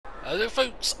Hello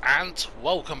folks, and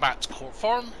welcome back to Court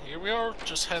Farm. Here we are,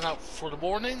 just heading out for the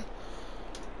morning.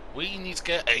 We need to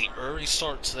get an early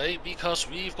start today because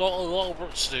we've got a lot of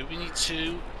work to do. We need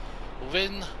to,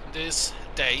 within this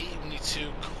day, we need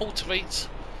to cultivate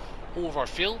all of our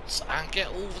fields and get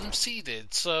all of them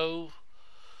seeded. So,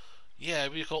 yeah,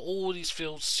 we've got all these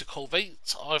fields to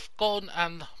cultivate. I've gone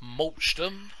and mulched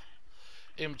them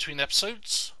in between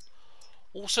episodes.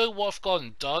 Also, what I've gone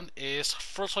and done is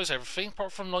fertilise everything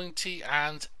apart from 90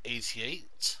 and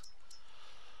 88.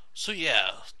 So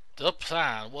yeah, the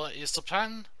plan. What is the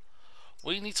plan?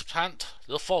 We need to plant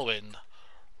the following: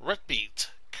 red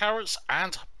beet, carrots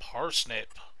and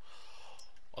parsnip,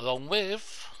 along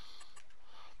with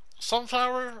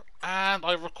sunflower and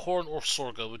either corn or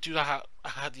sorghum. We'll do that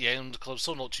at the end because I'm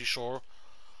still not too sure.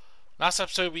 Last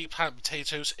episode we planted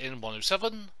potatoes in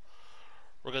 107.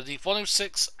 We're going to leave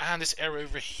 106 and this area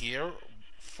over here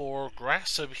for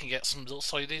grass so we can get some little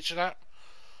silage of that.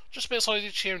 Just a bit of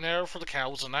silage here and there for the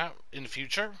cows and that in the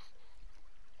future.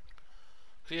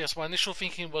 So yes, my initial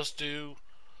thinking was do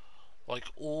like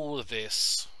all of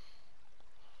this.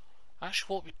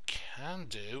 Actually, what we can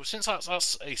do, since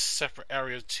that's a separate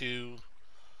area to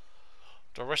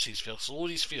the rest of these fields, so all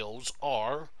these fields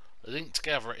are linked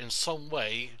together in some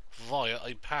way via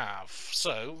a path.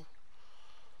 So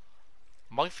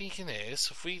my thinking is,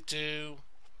 if we do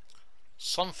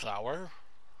sunflower,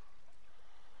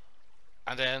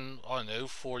 and then, I don't know,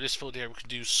 for this field here we can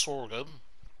do sorghum,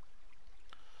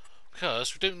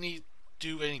 because we don't need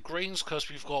to do any grains because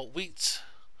we've got wheat,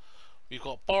 we've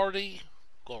got barley,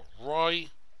 got rye,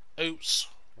 oats,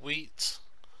 wheat,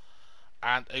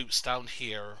 and oats down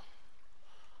here.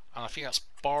 And I think that's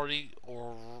barley,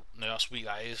 or no, that's wheat,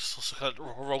 that is. That's the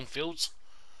wrong fields.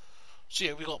 So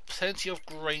yeah, we've got plenty of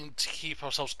grain to keep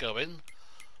ourselves going,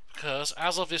 because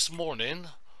as of this morning,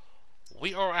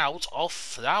 we are out of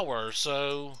flour,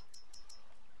 so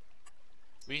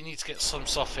we need to get some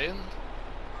stuff in.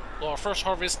 Well, our first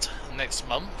harvest next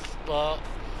month, but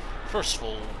first of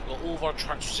all, we've got all of our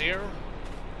tractors here,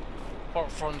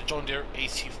 apart from the John Deere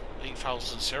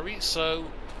 8000 series, so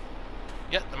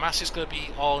yeah, the mass is going to be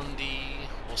on the,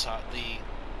 what's that, the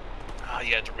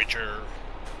ridger.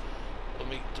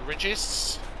 The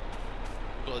ridges.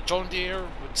 We've got a John Deere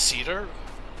with cedar,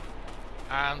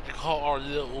 and we got our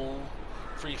little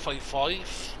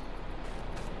 355,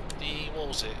 what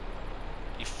was it,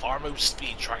 the Farmo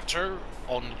Speed Tractor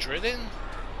on the drilling.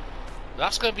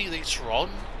 That's going to be later on.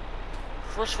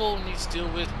 First of all, we need to deal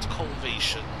with the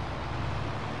cultivation,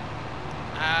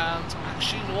 and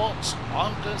actually, you know what,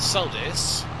 I'm going to sell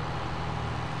this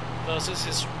because this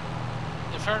is,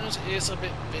 in fairness, is a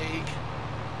bit big.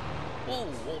 Oh,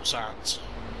 what was that?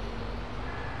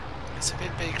 It's a bit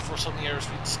big for some of the areas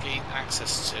we need to gain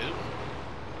access to.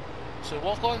 So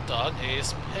what I've gone and done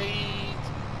is paid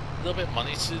a little bit of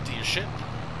money to the dealership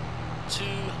to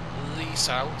lease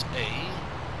out a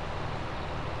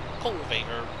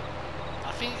cultivator.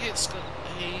 I think it's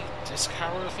a disc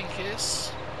harrow, I think it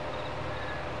is.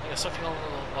 Yeah, something along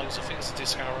the lines. I think it's a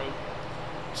disc harrow.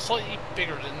 Slightly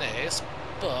bigger than this,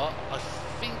 but I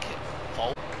think it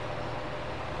falls.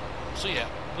 So yeah,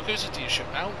 we'll go to the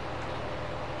dealership now,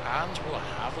 and we'll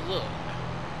have a look.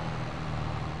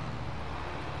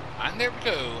 And there we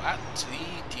go, at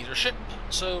the dealership.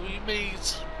 So we made,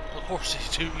 of course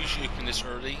they do usually open this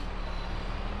early,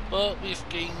 but we've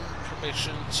gained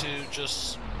permission to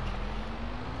just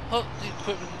put the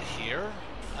equipment here,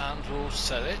 and we'll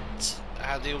sell it,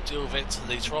 and they'll deal with it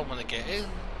later on when they get in.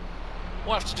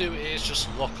 What I have to do is just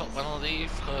lock up when I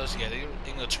leave, because yeah,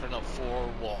 they're going to turn up for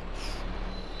what?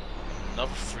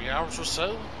 Another 3 hours or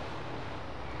so,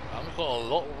 and we've got a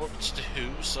lot of work to do,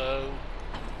 so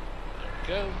there we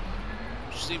go.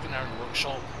 Just leaving there in the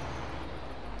workshop,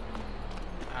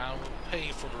 and we'll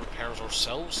pay for the repairs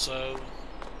ourselves. So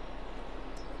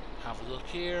have a look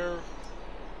here,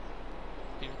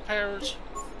 being repaired,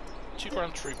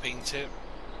 £2 to repaint it,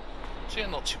 so yeah,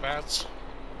 not too bad.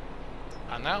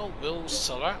 And now we'll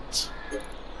sell that,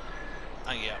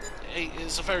 and yeah, it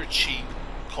is a very cheap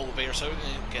cultivator, so we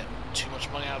didn't get too much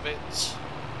money out of it.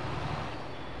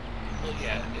 But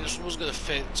yeah, it was going to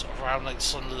fit around like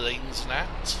some of the lanes and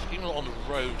that. Even on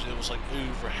the road, it was like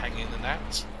overhanging and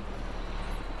that.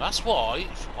 That's why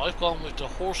I've gone with the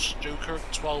Horse Joker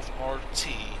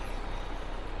 12RT.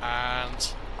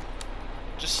 And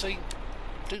just saying,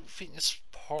 don't think it's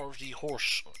part of the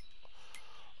horse.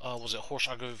 Was it Horse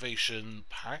Aggravation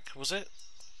Pack? Was it?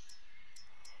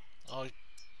 I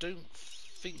don't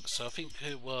think so. I think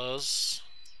it was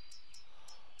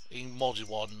a modded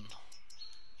one.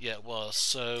 Yeah, it was.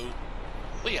 So,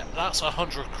 but yeah, that's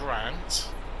 100 grand.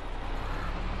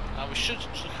 We should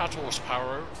have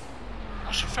horsepower.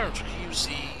 Actually, fair enough, we can use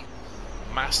the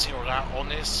Massey or that on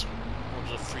this, or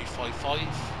the 355.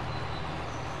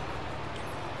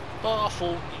 But I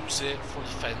thought use it for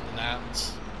defending that.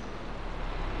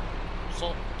 It's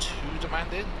not too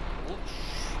demanding. Oops.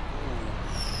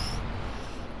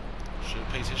 Should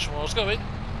have paid attention where I was going.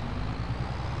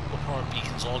 We'll put our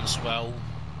beacons on as well.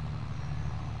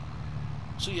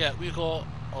 So yeah, we've got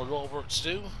a lot of work to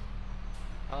do.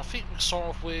 And I think we can start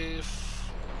off with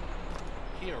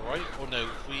here, right? Oh no,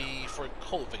 we for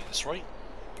cultivate this, right?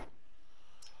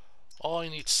 I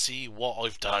need to see what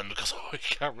I've done because I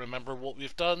can't remember what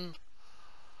we've done.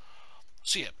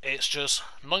 So yeah, it's just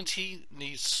 90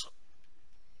 needs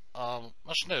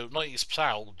actually no, 90 is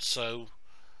ploughed, so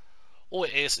all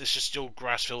it is just your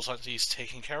grass fields that needs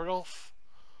taken care of.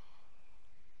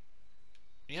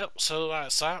 Yep, so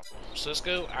that's that. So let's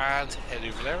go and head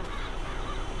over there.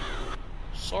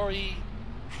 Sorry.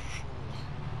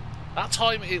 That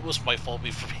time it was my fault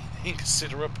for being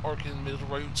inconsiderate parking in the middle of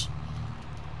the road.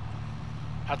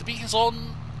 Had the beacons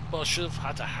on, but I should have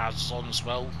had the hazards on as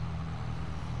well.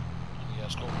 And yeah,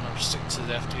 it's got number 6 to the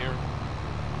left here.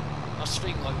 That's the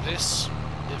thing like this,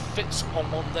 it fits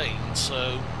on one lane,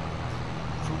 so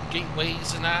through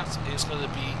gateways and that, it's going to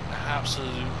be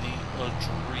absolutely a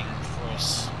dream for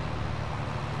us.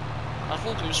 And if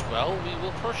all goes well, we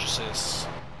will purchase this.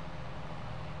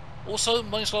 Also,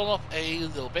 money's gone up a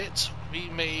little bit. We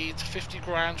made 50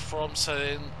 grand from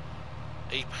selling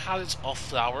a pallet of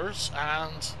flowers,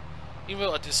 and even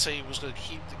though I did say I was going to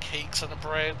keep the cakes and the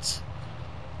bread,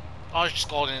 I just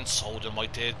gone in and sold them. I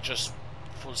did, just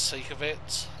for the sake of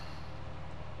it.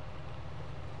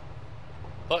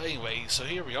 But anyway, so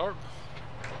here we are.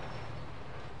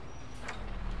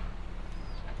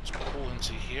 Let's pull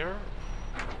into here.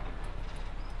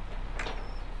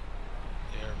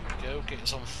 There we go, get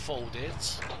this unfolded.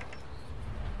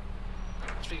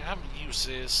 I think I haven't used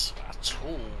this at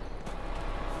all.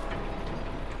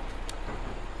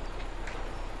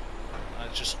 And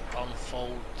it just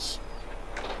unfolds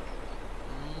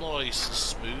nice and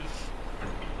smooth.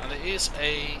 And it is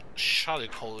a shallow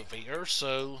cultivator,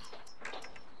 so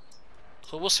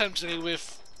I was tempted to go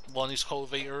with one of these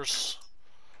cultivators,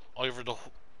 either the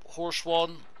horse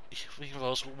one, even though I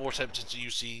was more tempted to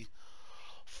use the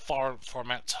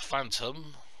format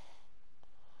Phantom.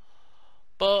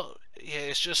 But yeah,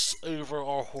 it's just over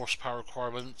our horsepower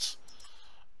requirement,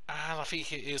 and I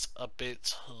think it is a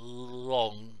bit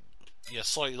long. Yeah,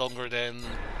 slightly longer than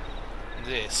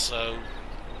this, so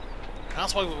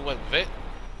that's why we went with it.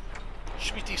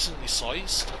 Should be decently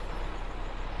sized.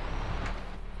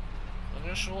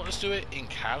 Let's do it in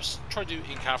calves. Try to do it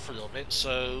in calf for a little bit.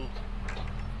 So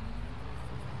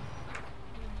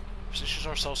position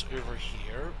ourselves over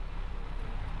here,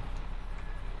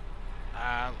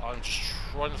 and I'm just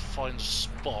trying to find a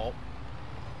spot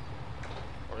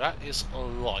where that is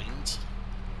aligned.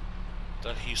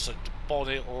 That he's like the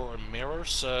bonnet or a mirror.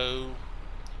 So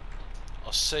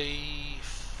I'll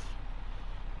save.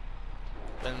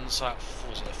 When's that?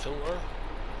 Was it a filter?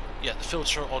 Yeah, the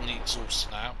filter on the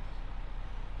exhaust now.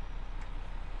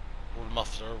 Or the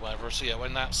muffler or whatever. So yeah,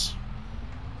 when that's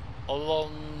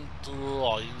along the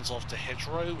lines of the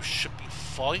hedgerow, should be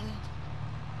fine.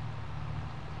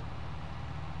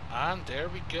 And there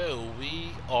we go,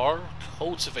 we are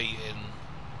cultivating.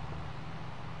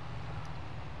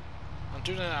 I'm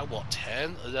doing it at what,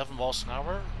 10, 11 miles an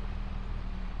hour?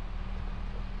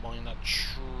 Mind that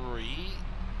tree.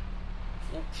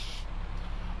 Oops.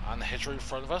 And the hedgerow in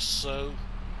front of us, so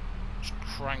just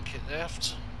crank it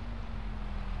left.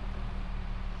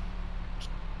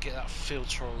 Get that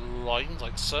filter aligned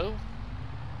like so,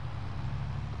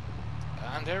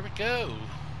 and there we go.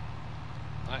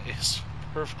 That is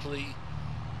perfectly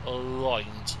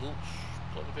aligned. Oops,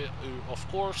 got a bit off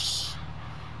course.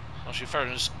 Actually,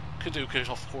 fairness, could do good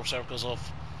off course there because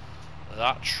of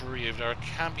that tree over there.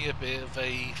 Can be a bit of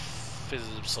a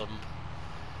fiddlism.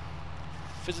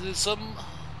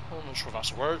 I'm not sure if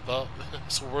that's a word, but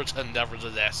it's a word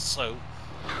nevertheless. So,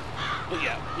 but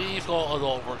yeah, we've got a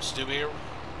lot of work to do here.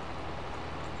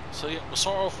 So yeah, we'll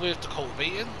start off with the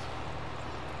cultivating,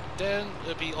 then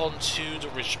it'll be on to the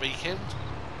ridge making.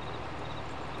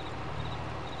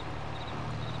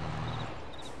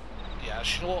 Yeah,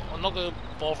 actually, you know what, I'm not going to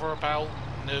bother about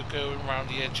going around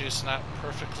the edges and that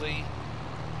perfectly,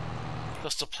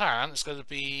 because the plan is going to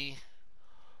be,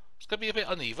 a bit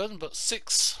uneven, but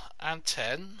 6 and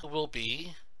 10 will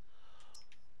be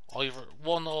either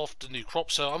one of the new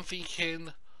crops. So I'm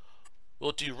thinking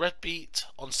we'll do red beet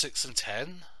on 6 and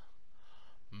 10.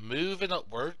 Moving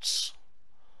upwards,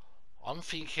 I'm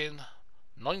thinking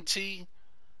 90,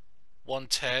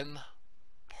 110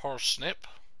 parsnip,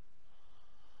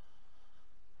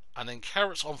 and then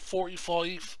carrots on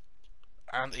 45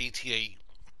 and 88.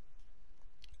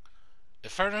 In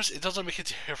fairness, it doesn't make a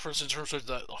difference in terms of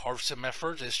the harvesting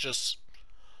method, it's just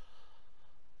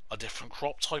a different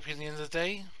crop type in the end of the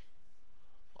day.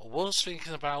 I was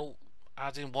thinking about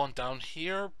adding one down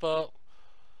here, but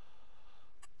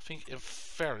I think in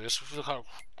fairness, if we look at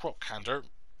crop calendar,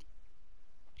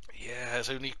 yeah, it's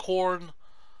only corn,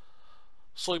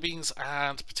 soybeans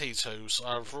and potatoes.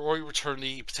 I've already returned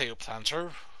the potato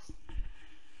planter,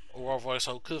 or otherwise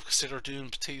I could have considered doing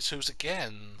potatoes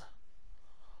again.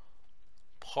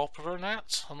 Popular in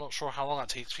that? I'm not sure how long that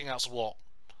takes. I think that's what,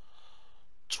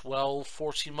 12,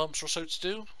 14 months or so to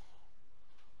do?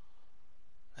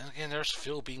 And again, there's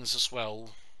field beans as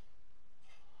well.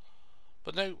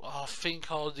 But no, I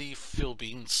think I'll leave field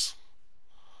beans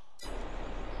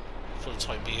for the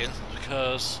time being,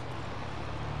 because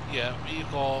yeah, we're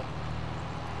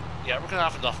gonna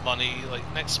have enough money. Like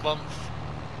next month,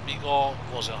 we got,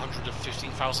 what was it,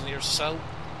 115,000 years to sell.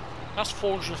 That's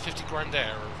 450 grand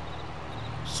there.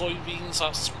 Soybeans,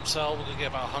 that's sell, we're gonna get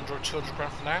about 100, 200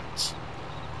 grand from that.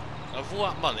 Now, with all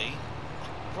that money,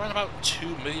 around about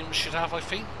 2 million we should have, I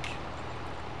think.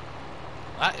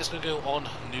 That is going to go on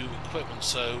new equipment.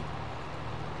 So,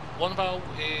 one about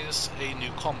is a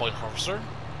new combine harvester.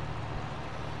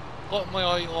 Got my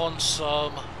eye on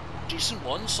some decent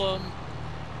ones, some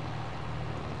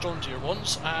John Deere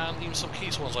ones, and even some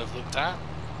case ones I've looked at.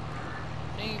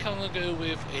 I think I'm going to go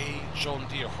with a John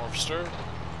Deere harvester,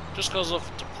 just because of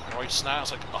the price now.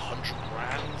 It's like 100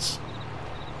 grand.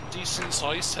 Decent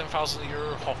size, 10,000 a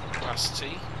year hopper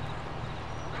capacity.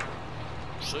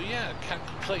 So yeah, can't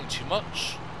complain too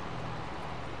much.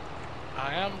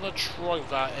 I am going to try with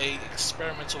that a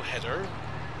experimental header.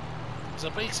 So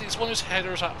basically it's one of those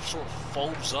headers that sort of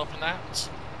folds up and that.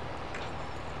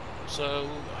 So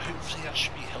hopefully that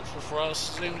should be helpful for us.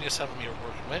 It's only a 7 meter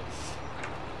working width.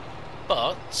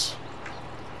 But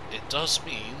it does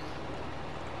mean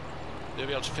we'll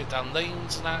be able to fit down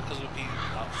lanes and that, because it would be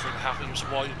about 3.5 meters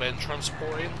wide when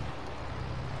transporting.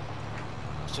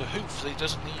 So hopefully it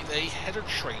doesn't need a header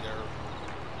trailer.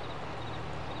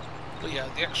 But yeah,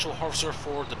 the actual harvester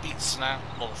for the beets and that,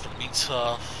 well, for the beets,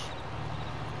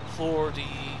 for the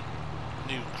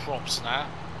new crops and that,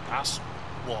 that's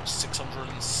what,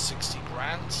 660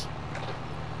 grand?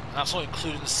 And that's not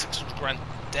including the 600 grand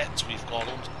debt we've got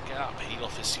on to get that paid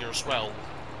off this year as well.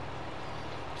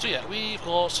 So yeah, we've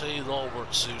got a lot of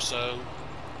work to do, so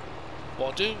what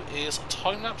I'll do is a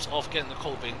time lapse of getting the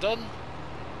cultivating done.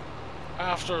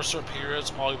 After a certain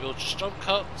period, I will just jump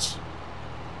cut,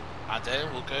 and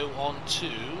then we'll go on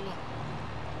to,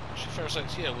 actually first thing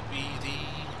here would be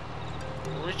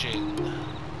the ridging.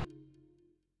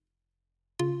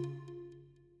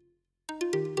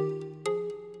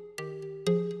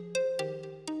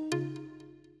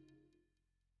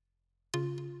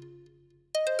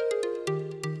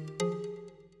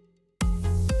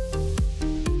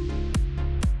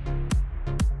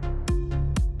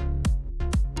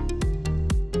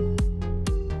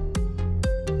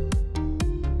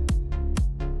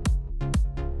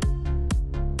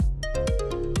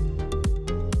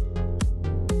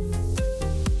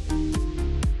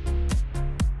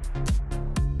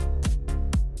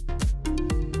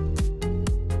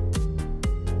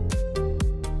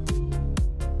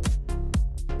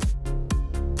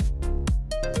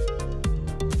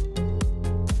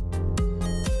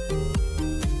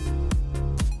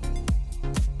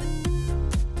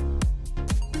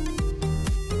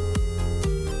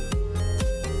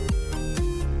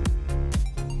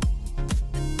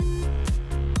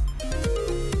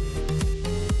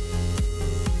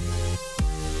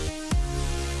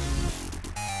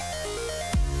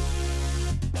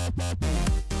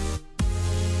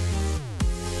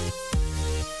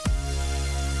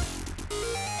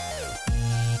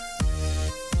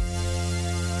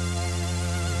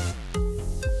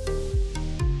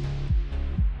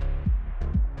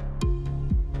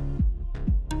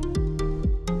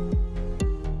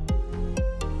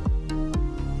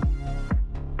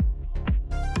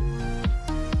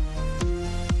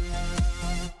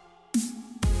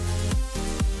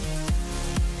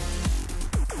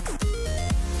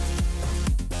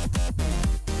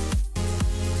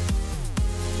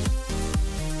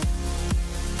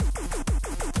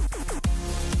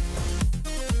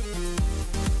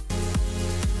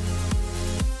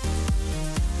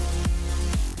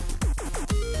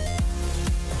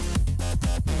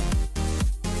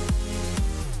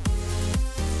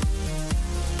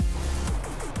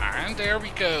 There we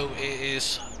go, it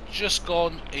is just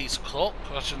gone 8 o'clock,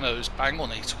 actually no, it's bang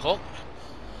on 8 o'clock.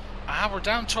 And we're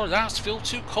down to our last field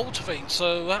to cultivate,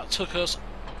 so that took us,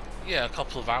 yeah, a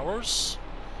couple of hours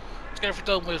to get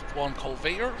everything done with one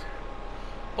cultivator.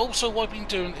 Also, what I've been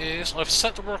doing is I've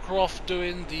set the worker off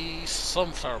doing the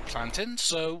sunflower planting,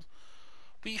 so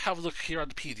we have a look here at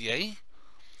the PDA.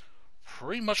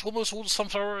 Pretty much almost all the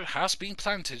sunflower has been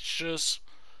planted, just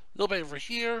a little bit over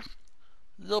here, a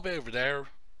little bit over there, a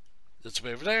little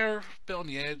bit over there, a bit on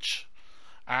the edge,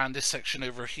 and this section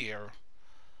over here.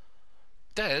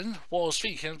 Then, what I was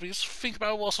thinking, because think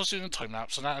about whilst I was doing the time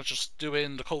lapse and that, just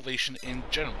doing the cultivation in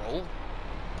general,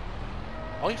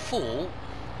 I thought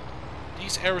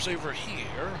these areas over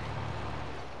here,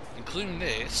 including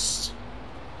this,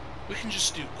 we can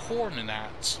just do corn in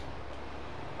that.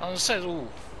 And I said, oh,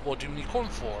 what do we need corn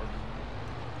for?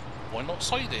 Why not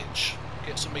silage?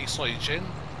 Get some maize silage in.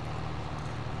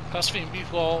 That's the thing,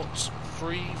 we've got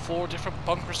 3-4 different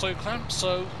bunker style clamps,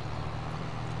 so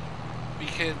we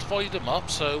can divide them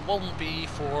up. So one will be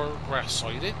for grass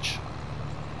silage,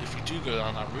 if we do go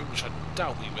down that route, which I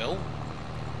doubt we will.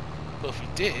 But if we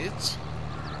did,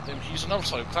 then we can use another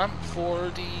side clamp for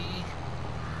the,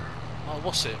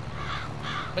 what's it?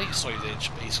 Maize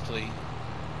silage, basically.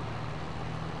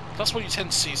 That's what you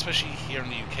tend to see, especially here in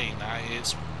the UK now,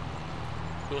 is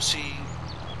you'll see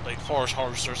like forest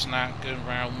harvesters and that going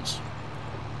around.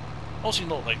 Obviously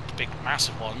not like the big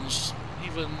massive ones,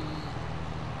 even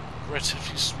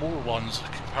relatively smaller ones in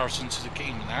comparison to the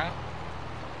game and that.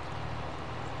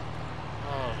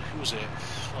 Oh, who was it?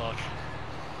 Fuck.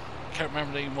 I can't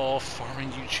remember the name of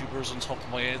farming YouTubers on top of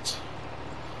my head.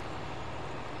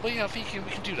 But yeah, I think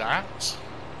we can do that.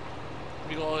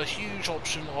 We got a huge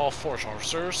option of forage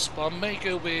harvesters, but I may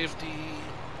go with the...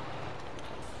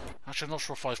 Actually, I'm not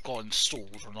sure if I've got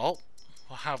installed or not.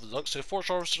 I'll have a look. So, forage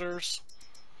harvesters.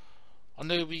 I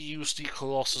know we used the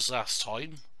Colossus last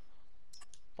time.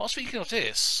 But I was thinking of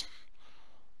this.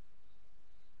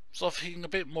 Something a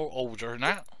bit more older than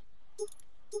that.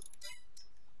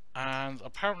 And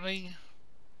apparently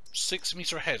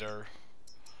 6-meter header.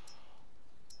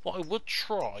 What I would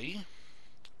try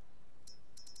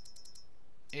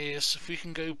is if we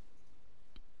can go...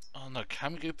 Oh no,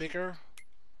 can we go bigger?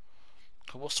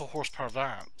 What's the horsepower of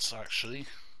that, actually?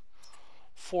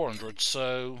 400,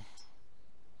 so...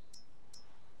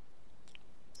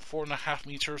 4.5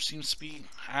 meters seems to be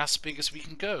as big as we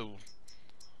can go.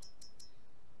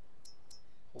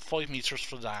 Well, 5 meters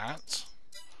for that.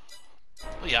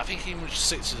 Well, yeah, I think even if we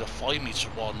stick to the 5 meter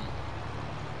one,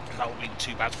 that would be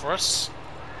too bad for us.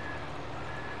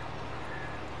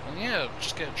 And yeah,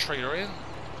 just get a trailer in.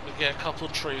 We get a couple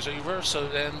of trays over, so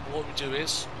then what we do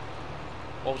is,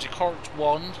 well, we cart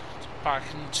one back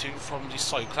into from the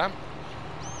side clamp,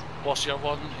 whilst the other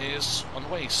one is on the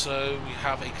way. So we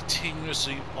have a continuous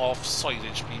loop of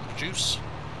silage being produced,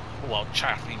 well,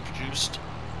 chaff being produced,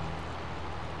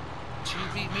 to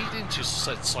be made into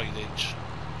said silage.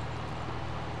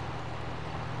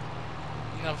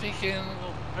 You know, I'm thinking,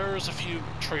 well, there's a few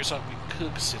trays that we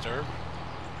could consider.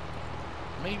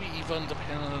 Maybe even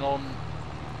depending on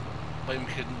when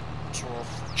we can sort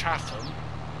of chaff them,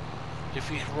 if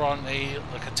we can run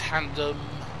like a tandem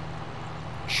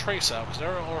trace out, because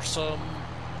there are some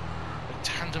like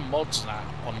tandem mods now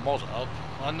on Mod Up.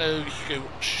 I know you can go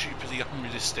stupidly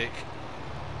unrealistic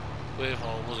with,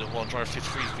 was it OneDrive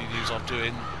 53 videos of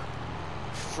doing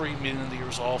 3 million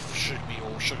litres off sugar beet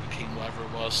or sugar cane, whatever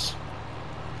it was.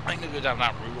 I ain't gonna go down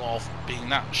that route of being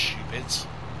that stupid.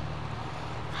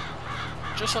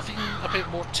 Just something a bit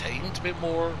more tamed, a bit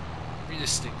more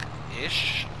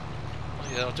realistic-ish.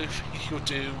 Yeah, I do think you'll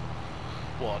do,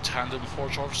 what, a tandem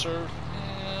forage harvester?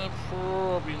 Yeah,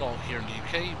 probably not here in the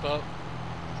UK, but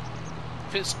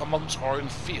if it's amongst our own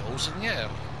fields, then yeah,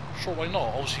 sure, why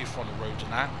not? Obviously, if we're on the road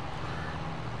and that.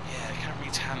 Yeah, I can't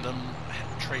really tandem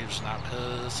trailers and that,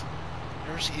 because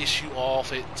there's the issue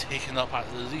of it taking up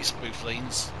at least both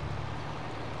lanes.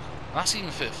 And that's even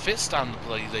if it fits down the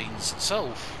bloody lanes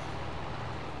itself.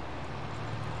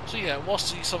 So yeah,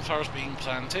 whilst the sunflowers being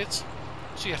planted,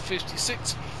 so yeah,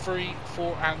 56, 3,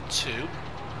 4 and 2,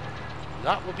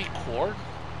 that will be corn.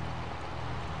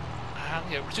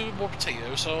 And yeah, we're doing more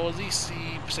potatoes, so at least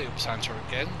the potato planter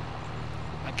again.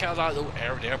 And get that little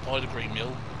area there by the grain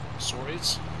mill sorted.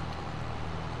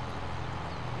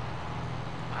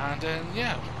 And then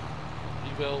yeah,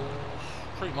 we will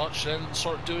pretty much then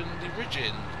start doing the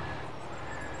ridging.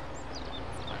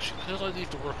 Actually, could I leave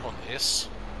the work on this?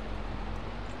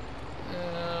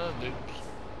 Nope.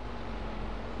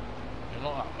 No,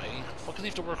 not that way. If I can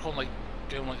leave the work on, like,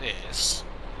 going like this.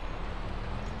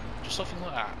 Just something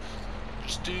like that.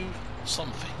 Just do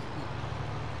something.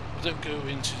 We don't go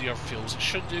into the other fields. It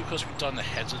should do, because we've done the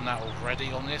heads and that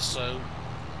already on this, so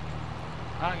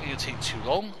Not going to take too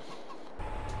long.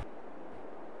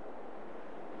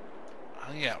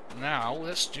 And yeah, now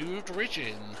let's do the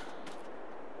rigging.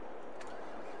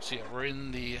 So yeah, we're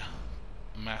in the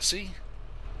Massey.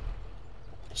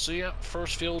 So yeah,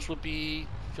 first fields would be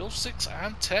field 6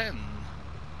 and 10.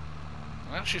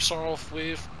 I'll actually start off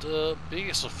with the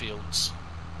biggest of fields.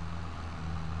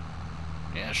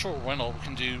 Yeah, sure, why not? We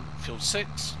can do field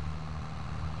 6.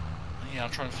 Yeah, I'm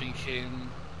trying to think in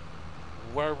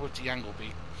where would the angle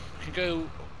be. We can go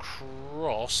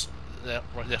across, left,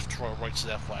 right, left, right to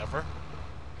left, whatever.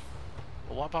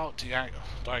 But what about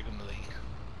diagonally?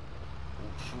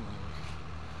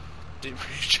 Didn't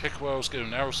really check where I was going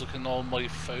there. I was looking on my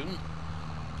phone,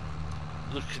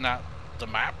 looking at the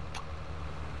map.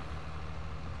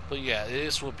 But yeah,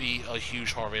 this will be a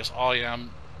huge harvest. I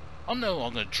know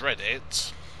I'm going to dread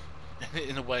it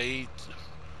in a way,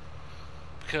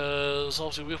 because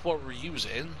obviously with what we're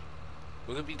using,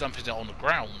 we're going to be dumping it on the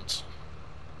ground.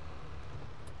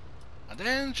 And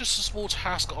then just a small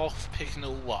task of picking it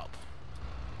all up.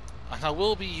 And I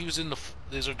will be using the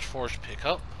Lizard Forge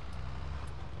pickup.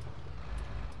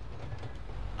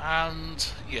 And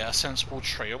yeah, a sensible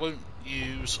tray. I won't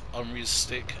use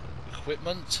unrealistic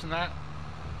equipment in that,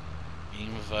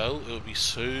 even though it would be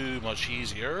so much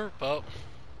easier. But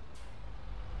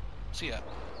so yeah,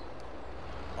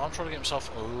 I'm trying to get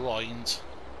myself aligned.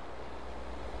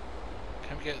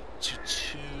 Can we get to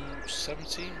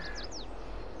 270?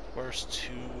 Where's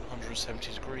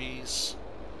 270 degrees?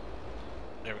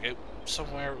 There we go,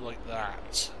 somewhere like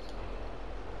that.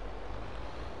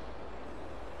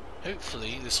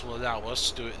 Hopefully this will allow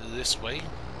us to do it this way.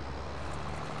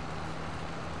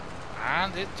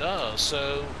 And it does,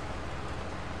 so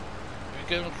we're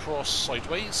going across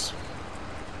sideways.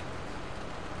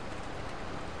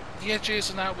 The edges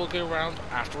and that will go around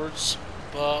afterwards,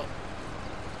 but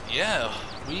yeah,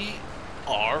 we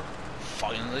are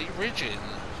finally rigging.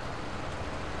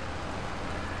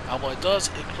 And what it does,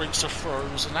 it creates the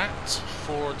furrows and that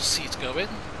for the seed to go in.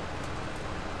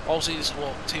 Obviously this is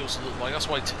what tails look like, that's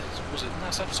why, was it in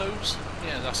last episode?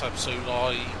 Yeah, last episode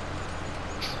I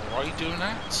tried doing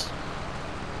that.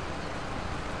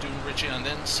 Doing ridging and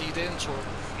then seeding, sort of,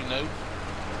 you know,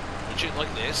 ridge it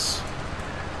like this.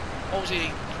 Obviously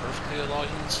ain't perfectly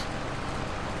aligned.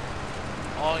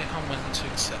 I am willing to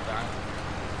accept that.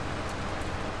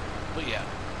 But yeah,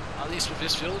 at least with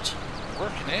this field,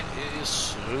 working it is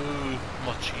so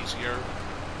much easier.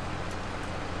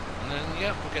 And then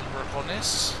yeah, we'll get to work on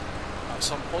this at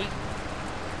some point.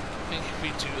 I think if we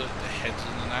do like the heads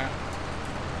and that,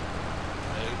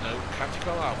 no, can't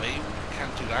go that way, we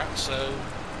can't do that, so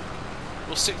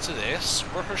we'll stick to this.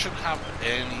 Worker shouldn't have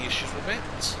any issues with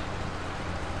it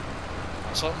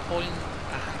at some point,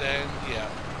 and then yeah,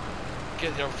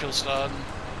 get the other fields done.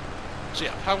 So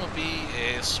yeah, plan would be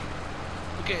is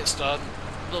we'll get it done,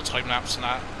 little time lapse and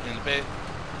that in a bit,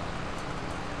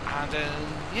 and then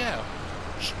yeah,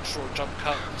 short jump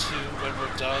cut to when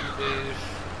we're done with,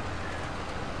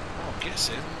 well, I'm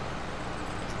guessing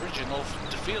the origin of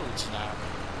the fields now.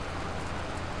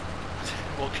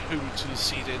 We'll go to the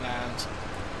seeding and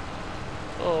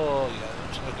oh yeah,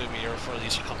 I'm going to be here for at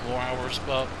least a couple more hours,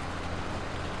 but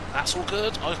that's all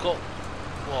good. I've got,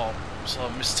 well,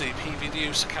 some Mr. P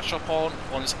videos to catch up on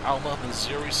his Alma and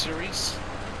Zero series.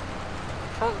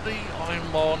 Currently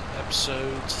I'm on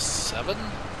episode 7.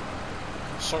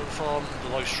 Started from the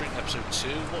live stream episode 2,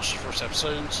 watched the first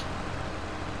episode,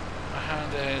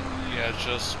 and then yeah,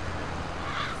 just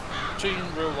between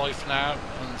real life now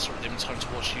and sort of limited time to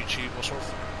watch YouTube, I'm sort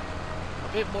of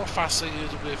a bit more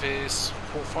fascinated with his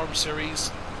Court Farm series,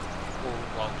 or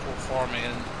well, Court Farm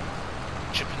and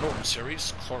Chip and Norton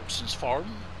series, Clarkson's Farm.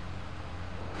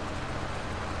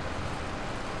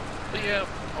 But yeah,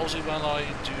 obviously when I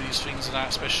do these things and that,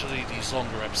 especially these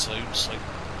longer episodes, like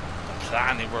the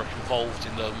planning work involved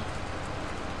in them,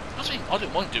 I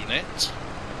don't mind doing it.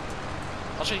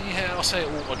 Yeah, I'll say,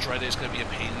 oh, I dread it's going to be a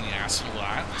pain in the ass and all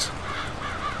that.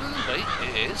 Anyway,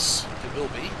 it is, it will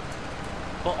be,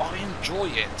 but I enjoy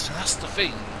it, and that's the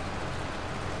thing.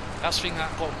 That's the thing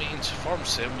that got me into Farm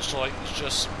Sim, was like, it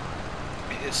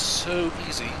is so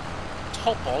easy to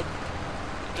hop on,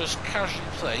 just casually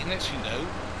play. Next thing you know,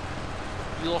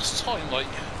 you lost time. Like,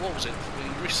 what was it for me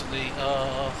recently?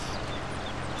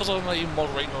 Because I'm a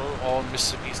moderator on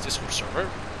Mississippi's Discord server,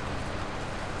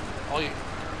 I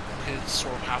could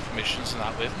sort of have missions and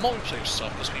that with multiplayer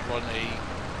stuff, because we run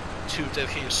two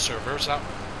dedicated servers at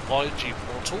YG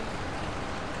Portal.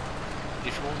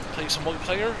 If you want to play some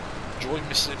multiplayer, join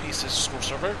Mississippi's Discord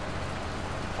server.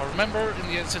 If I remember in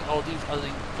the editing, I'll leave a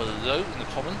link below in the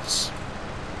comments.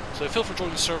 So feel free to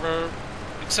join the server,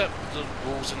 accept the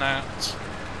rules and that,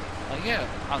 And yeah,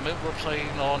 at the moment we're playing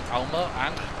on Alma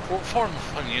and Court Farm,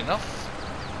 funny enough.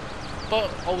 But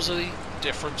obviously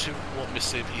different to what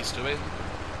Mississippi's doing.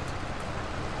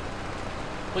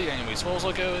 But yeah, anyways, what was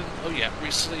I going? Oh yeah,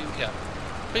 recently, yeah.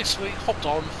 Basically hopped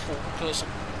on because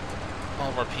one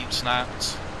of our peeps and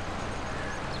that.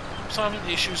 So I'm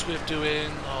having issues with doing,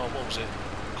 what was it?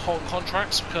 Cotton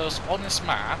contracts, because on this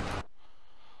map,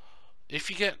 if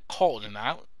you get cotton in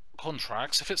that,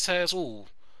 contracts, if it says, oh,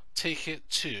 take it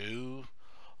to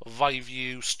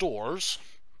Viveview stores,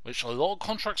 which a lot of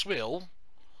contracts will,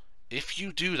 if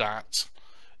you do that,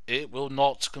 it will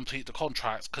not complete the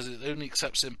contract because it only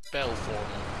accepts in bell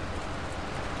form.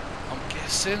 I'm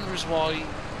guessing the reason why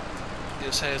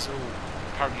it says, oh,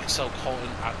 apparently you can sell cotton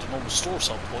at the normal store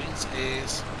sell points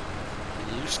is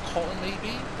loose cotton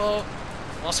maybe, but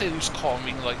when I say loose cotton, I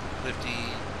mean like with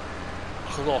the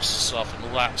cloth stuff and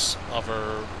all that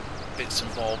other bits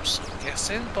and bobs, I'm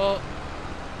guessing, but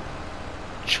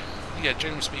yeah,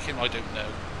 generally speaking, I don't know.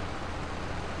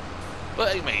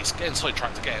 But anyways, getting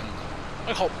sidetracked again.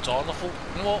 I hopped on, I thought,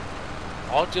 you know what,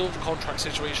 I'll deal with the contract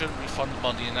situation, refund the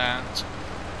money in that,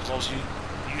 because obviously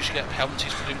you usually get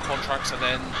penalties for doing contracts and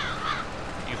then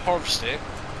you harvest it,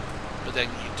 but then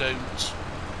you don't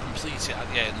complete it at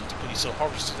the end, but you still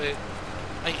harvested it,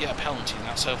 and you get a penalty in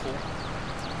that, so I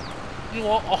thought, you know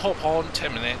what, I'll hop on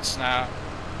 10 minutes now,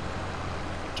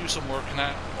 do some work on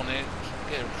it,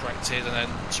 get it corrected, and then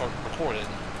start recording.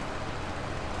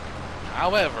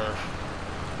 However,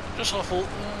 just I thought,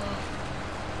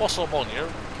 whilst I'm on here,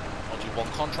 I'll do one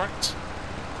contract,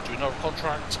 do another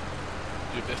contract,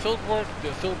 do a bit of field work, a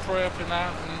bit of field prep and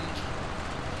that,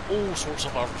 and all sorts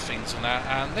of other things and that,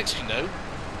 and next thing you know,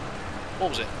 what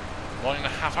was it,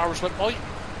 9.5 hours went by,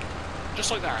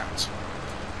 just like that.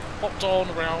 Hopped on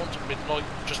around midnight,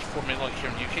 just before midnight here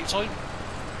in UK time.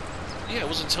 Yeah, it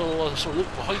wasn't until I sort of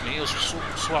looked behind me, I was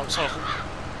so outside, I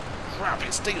thought, crap,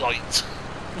 it's daylight.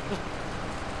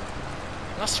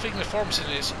 That's the thing with farming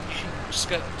is you can just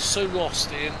get so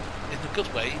lost in a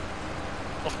good way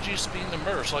of just being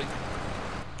immersed. Like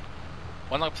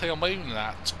when I play on my own and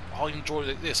that, I enjoy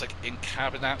like this, like in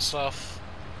cabin that stuff.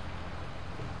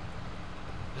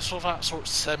 It's sort of that sort of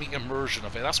semi-immersion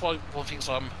of it. That's why one of the things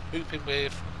I'm hoping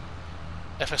with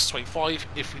FS25,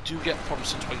 if we do get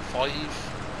Promising 25,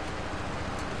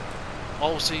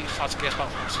 obviously if I had to guess about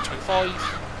Promising 25,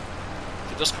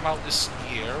 if it does come out this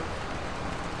year,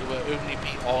 it will only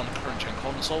be on current gen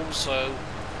consoles, so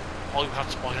I would have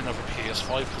to buy another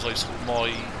PS5 because I sold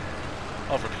my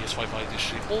other PS5 I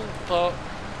initially bought, but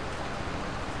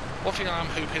one thing I'm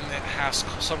hoping it has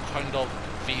some kind of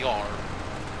VR.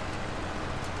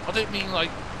 I don't mean like,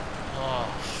 I'm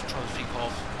trying to think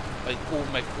of like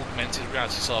augmented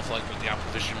reality stuff like with the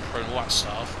Apple Vision Pro and all that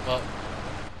stuff, but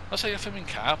let's say if I'm in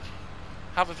cab,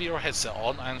 have a VR headset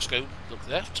on and just go look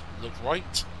left, look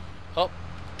right, up,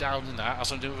 down in that,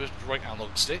 as I'm doing with the right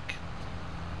analog stick,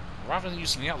 rather than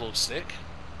using the analog stick,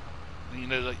 you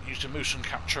know, like using motion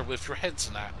capture with your heads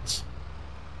and that.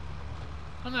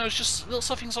 I don't know, it's just little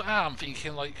stuff, things like that. I'm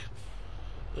thinking like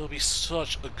it'll be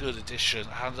such a good addition,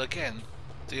 and again,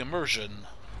 the immersion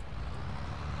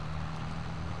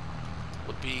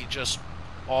would be just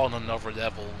on another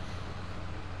level.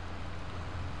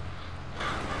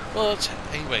 But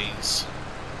anyways,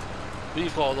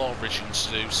 we've got a lot of ridging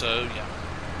to do, so yeah.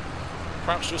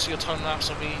 Perhaps you'll see a time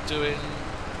lapse of me doing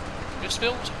this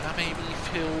build, and maybe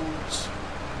field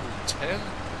 10.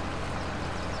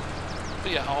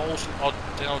 But yeah,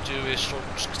 then I'll do is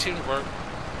just continue to work,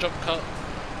 jump cut,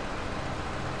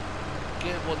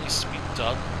 get what needs to be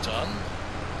done,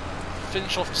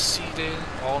 finish off the seeding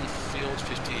on field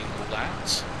 15 and all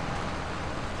that.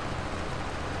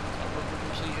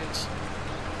 Completed.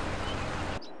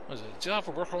 What is it? Did I have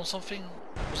a worker on something?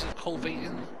 Was it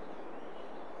cultivating?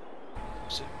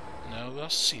 No,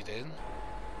 that's seeding.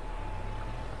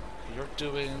 You're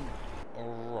doing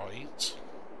alright.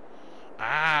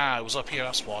 Ah, it was up here,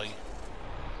 that's why.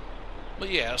 But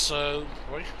yeah, so,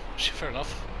 right, actually fair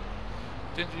enough.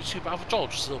 Didn't do too bad of a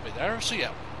job, just a little bit there, so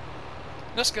yeah.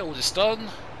 Let's get all this done.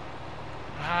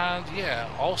 And yeah,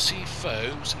 I'll see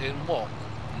folks in what?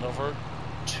 Another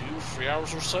 2-3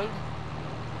 hours or so?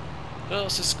 Well,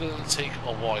 this is going to take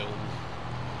a while.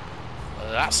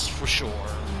 That's for sure.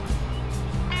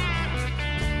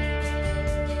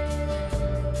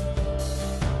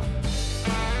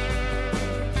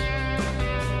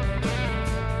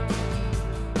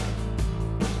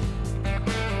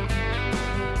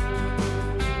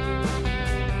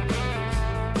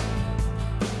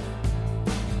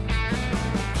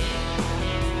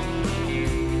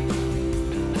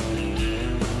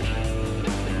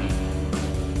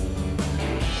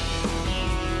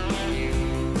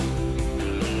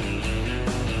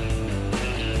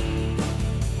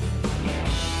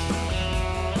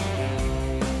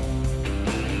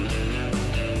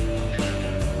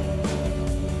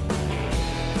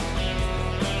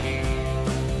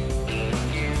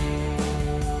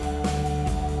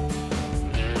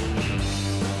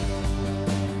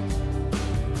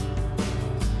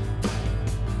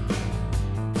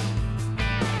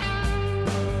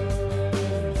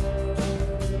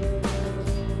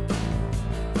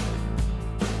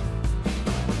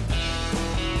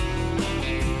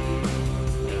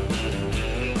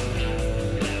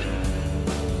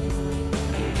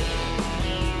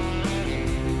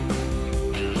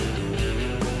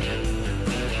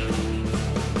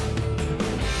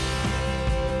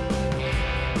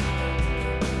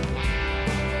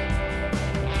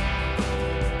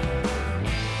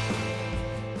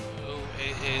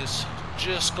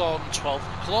 just gone 12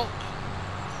 o'clock,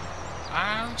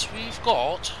 and we've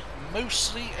got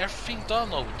mostly everything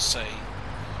done, I would say.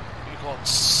 We've got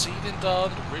seeding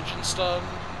done, ridging's done.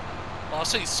 Well, I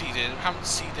say seeded, we haven't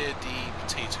seeded the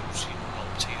potatoes,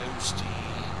 not potatoes,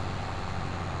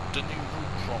 the new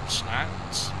root crops and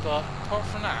that. But apart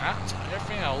from that,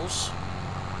 everything else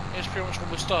is pretty much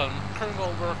almost done. Currently got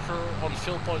a worker on the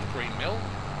field by the grain mill.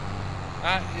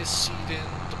 That is seeding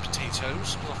the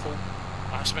potatoes, because I thought,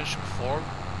 as mentioned before,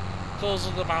 because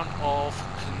of the amount of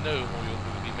canola oil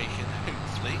we're going to be making,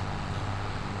 hopefully.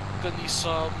 Gonna need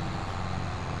some,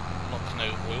 not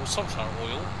canola oil, sunflower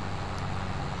oil.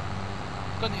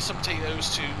 Gonna need some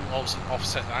potatoes to obviously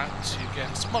offset that, to get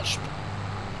as much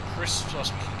crisp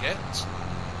as we can get.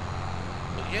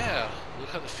 But yeah,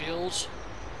 look at the fields,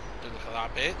 don't look at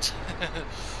that bit.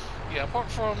 Yeah,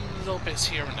 apart from little bits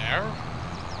here and there,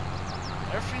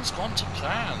 everything's gone to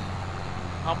plan.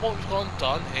 And what we've gone and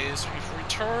done is we've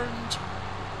returned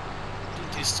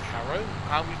this carrot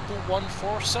and we've bought one for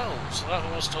ourselves. So that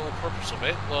was the whole purpose of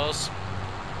it, was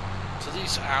to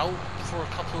lease it out for a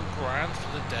couple of grand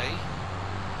for the day.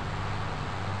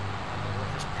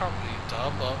 It's probably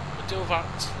done, but we'll deal with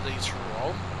that later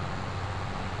on.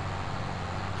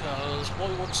 Because what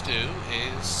we want to do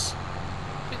is,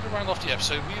 I think to round off the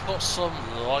episode, we've got some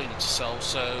lime to sell.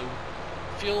 So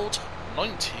field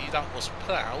 90 that was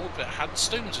ploughed but it had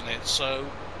stones in it, so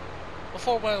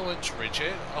before I went to ridge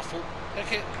it, I thought,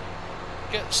 heck it,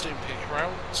 get the stone picker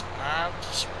out and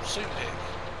stone pick.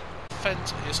 The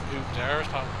fence is over there, it's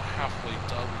about halfway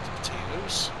done with the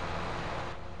potatoes.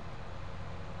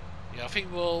 Yeah, I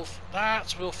think we'll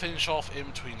finish off in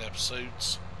between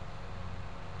episodes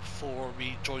before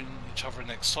we join each other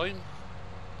next time.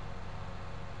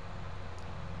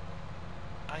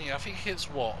 And yeah, I think it's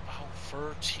what, about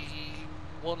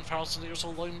 31,000 litres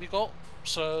of lime we got,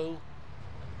 so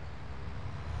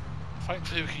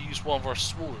thankfully we can use one of our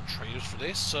smaller traders for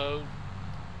this. So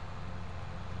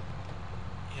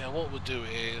yeah, what we'll do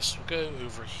is we'll go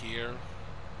over here.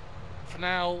 For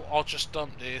now, I'll just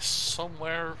dump this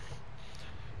somewhere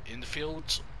in the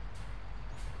field.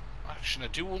 Actually, I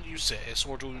do want to use this,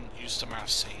 or do I want to use the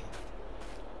Massey?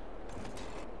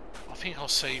 I think I'll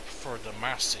save for the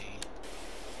Massey.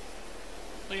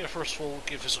 But yeah, first of all,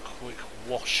 give this a quick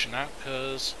wash now,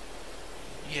 because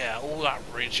yeah, all that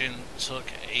ridging took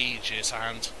ages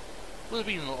and would have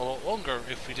been a lot longer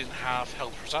if we didn't have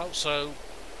helpers out. So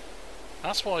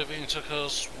that's why it only took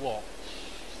us, what,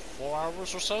 4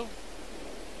 hours or so?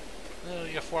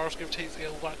 Yeah, 4 hours give or take to get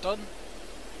all that done.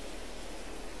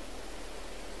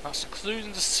 That's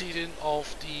including the seeding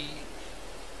of the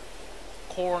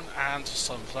corn and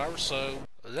sunflower. So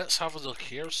let's have a look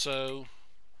here. So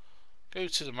go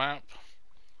to the map,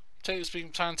 potatoes being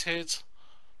planted,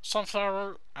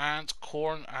 sunflower and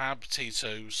corn and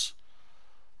potatoes.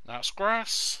 That's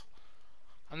grass.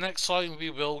 And next time we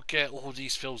will get all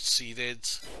these fields seeded.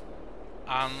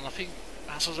 And I think,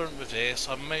 as I learned with this,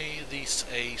 I may lease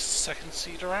a second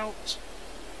seeder out.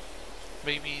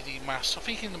 Maybe the Massey. I'm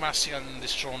thinking the Massey and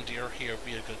this John Deere here would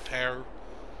be a good pair.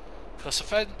 Because the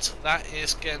vent, that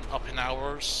is getting up in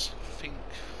hours. I think,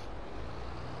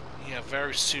 yeah,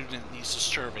 very soon it needs a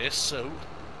service, so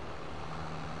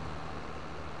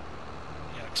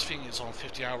yeah, I think it's on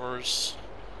 50 hours.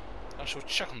 I shall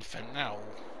check on the vent now.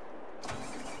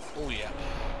 Oh yeah.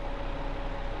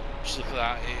 Just look at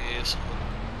that,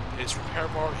 its repair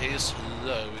bar is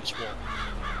low, it's what?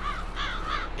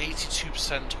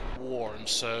 82% worn,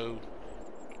 so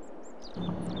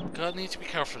gonna need to be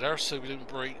careful there so we don't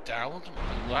break down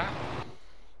and all that.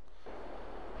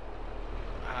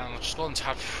 And I'm just going to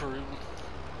tab through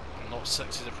and not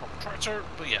selected the proper tractor,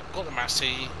 but yeah, got the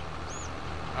Massey.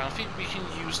 And I think we can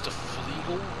use the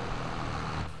Fleagle.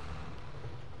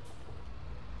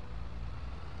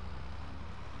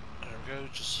 There we go,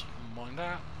 just mind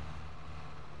that.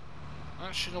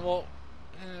 Actually, you know what?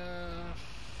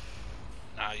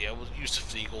 Nah, yeah, we'll use the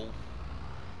Fleagle.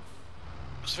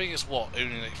 Because the thing is, what,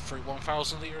 only like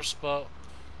 31,000 litres, but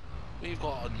we've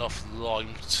got enough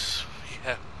lime to,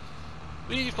 yeah.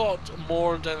 We've got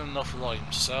more than enough lime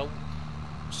to sell.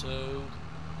 So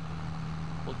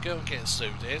we'll go and get it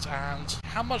loaded. And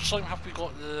how much lime have we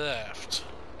got left?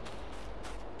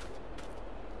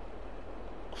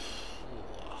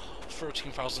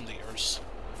 13,000 litres.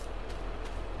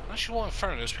 Actually, what in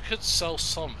fairness, we could sell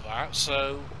some of that,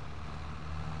 so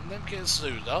and then get it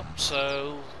loaded up.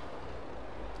 So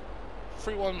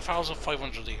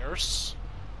 31,500 litres.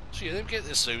 So yeah, then get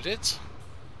this loaded.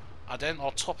 And then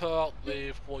I'll top it up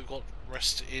with what we've got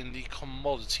rest in the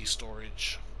commodity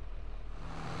storage.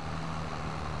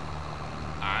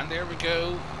 And there we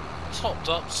go. topped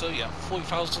up, so yeah,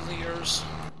 40,000 litres.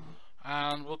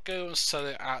 And we'll go and sell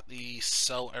it at the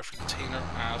sell every container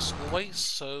as always.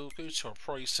 So go to our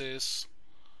prices.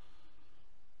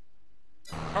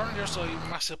 Apparently there's a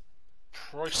massive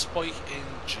price spike in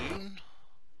June.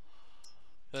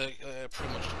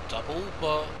 Pretty much double,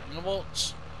 but you know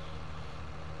what?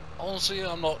 Honestly,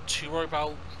 I'm not too worried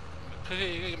about.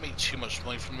 You're gonna make too much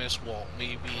money from this. What,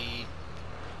 maybe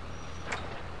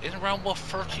in around what,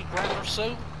 30 grand or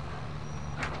so?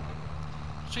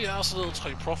 So yeah, that's a little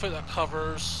tiny profit that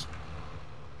covers.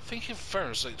 I think in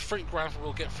fairness, like 30 grand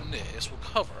we'll get from this will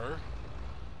cover.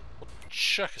 We'll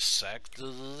check a sec. The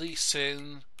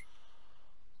leasing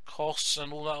costs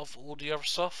and all that, all the other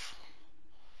stuff.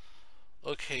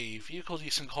 Okay, vehicle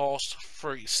leasing cost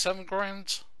 37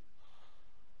 grand.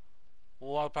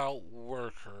 What about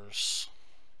workers?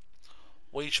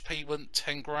 Wage payment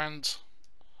 10 grand.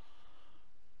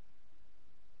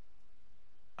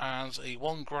 And a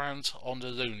 1 grand on the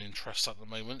loan interest at the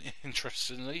moment,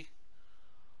 interestingly.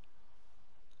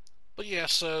 But yeah,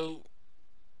 so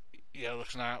yeah,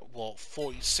 looking at what,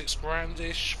 46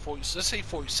 grand-ish, let's say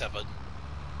 47.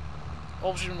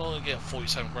 Obviously we're not going to get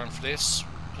 47 grand for this,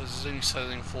 because it's only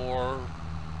selling for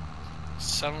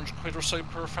 700 quid or so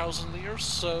per 1,000 litres,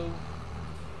 so.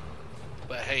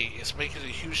 But hey, it's making a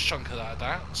huge chunk of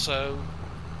that, so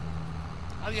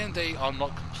at the end of the day I'm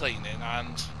not complaining.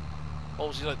 And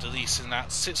obviously, like the leasing,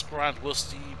 that 6 grand was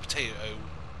the potato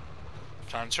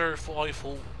planter,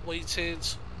 full weighted.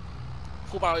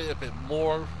 Thought about it a bit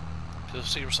more to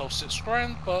save yourself 6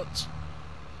 grand, but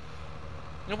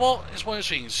you know what? It's one of those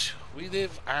things. We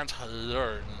live and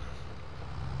learn.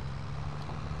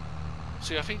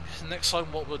 So I think next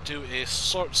time what we'll do is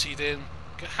start seeding,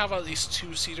 have at least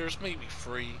 2 seeders, maybe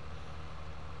 3.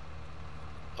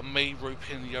 I may rope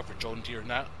in the other John Deere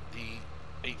net, the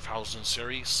 8000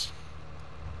 series.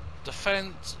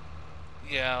 Defend,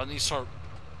 yeah, I need to start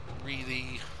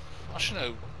really. Actually,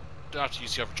 no, don't have to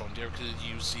use the other John Deere.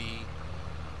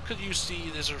 Could use the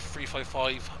Lizard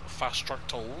 355 fast track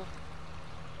tool.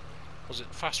 Was it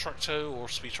fast track tow or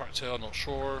speed track tow? I'm not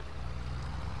sure.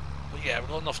 But yeah, we've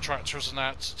got enough tractors and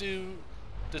that to do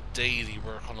the daily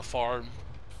work on the farm.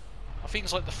 I think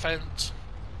things like the Fendt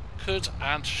could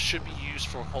and should be used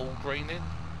for whole graining.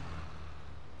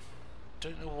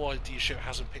 Don't know why dealership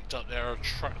hasn't picked up their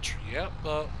tractor yet,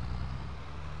 but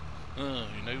who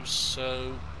knows.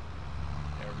 So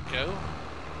there we go.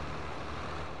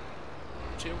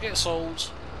 So it'll get sold.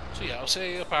 So yeah, I'll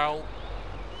say about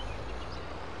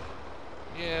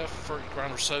 30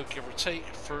 grand or so, give or take.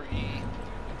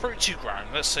 32 grand,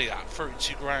 let's say that,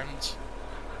 32 grand.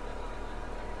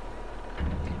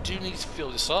 Do need to fill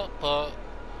this up, but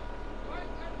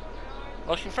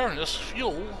like in fairness,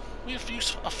 fuel, we've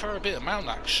used a fair bit amount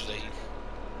actually.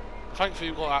 Thankfully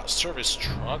we've got that service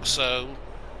truck, so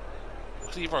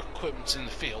we can leave our equipment in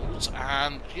the fields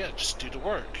and yeah, just do the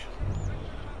work.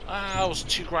 I was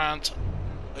 2 grand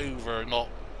over,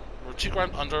 or 2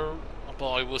 grand under,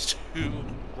 but I was 2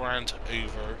 grand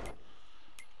over.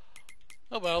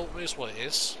 Oh well, here's what it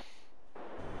is.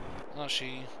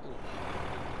 Actually,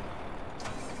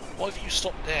 why have you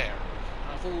stopped there?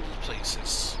 Out of all the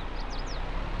places?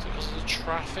 Is it because of the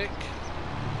traffic?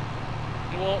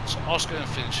 You know what? I'll just go and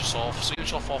finish this off. So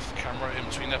finish off camera in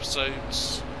between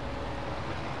episodes.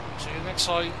 So next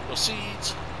time, we'll seed,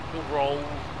 we'll roll.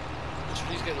 Because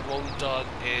we need to get the rolling done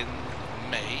in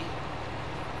May.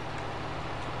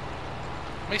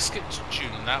 May skip to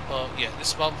June and that, but yeah,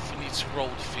 this month we need to roll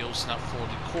the fields now for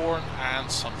the corn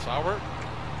and sunflower.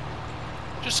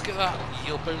 Just to get that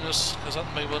yield bonus, because at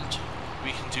the moment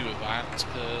we can do with that,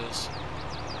 because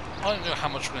I don't know how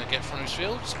much we're going to get from those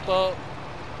fields, but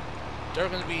they're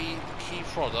going to be the key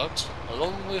product,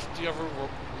 along with the other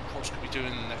crops we'll be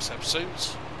doing in the next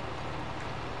episodes,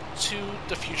 to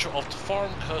the future of the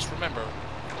farm. Because remember,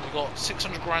 we got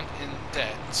 600 grand in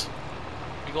debt,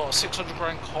 we got a 600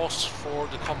 grand cost for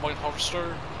the combine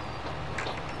harvester.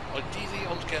 Ideally, I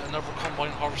want to get another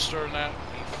combine harvester now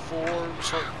before we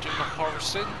start doing the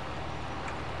harvesting.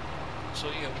 So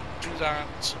yeah, we'll do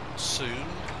that soon.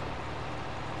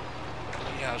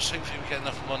 Yeah, just hopefully we get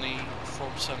enough money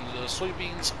from some of the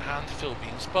soybeans and the field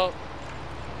beans. But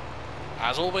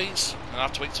as always, I'm gonna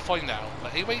have to wait to find out.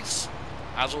 But anyways,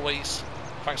 as always,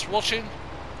 thanks for watching.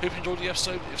 Hope you enjoyed the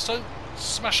episode. If so,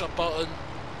 smash that button.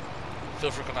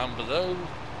 Feel free to comment down below.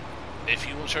 If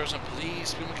you want to share us,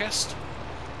 please be my guest.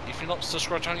 If you're not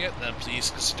subscribed to the channel yet, then please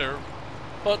consider.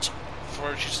 But for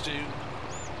what you to do,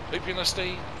 hope you have a nice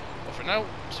day. But for now,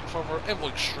 see you for our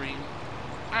Envoy stream,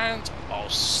 and I'll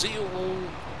see you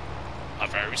all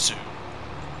very soon.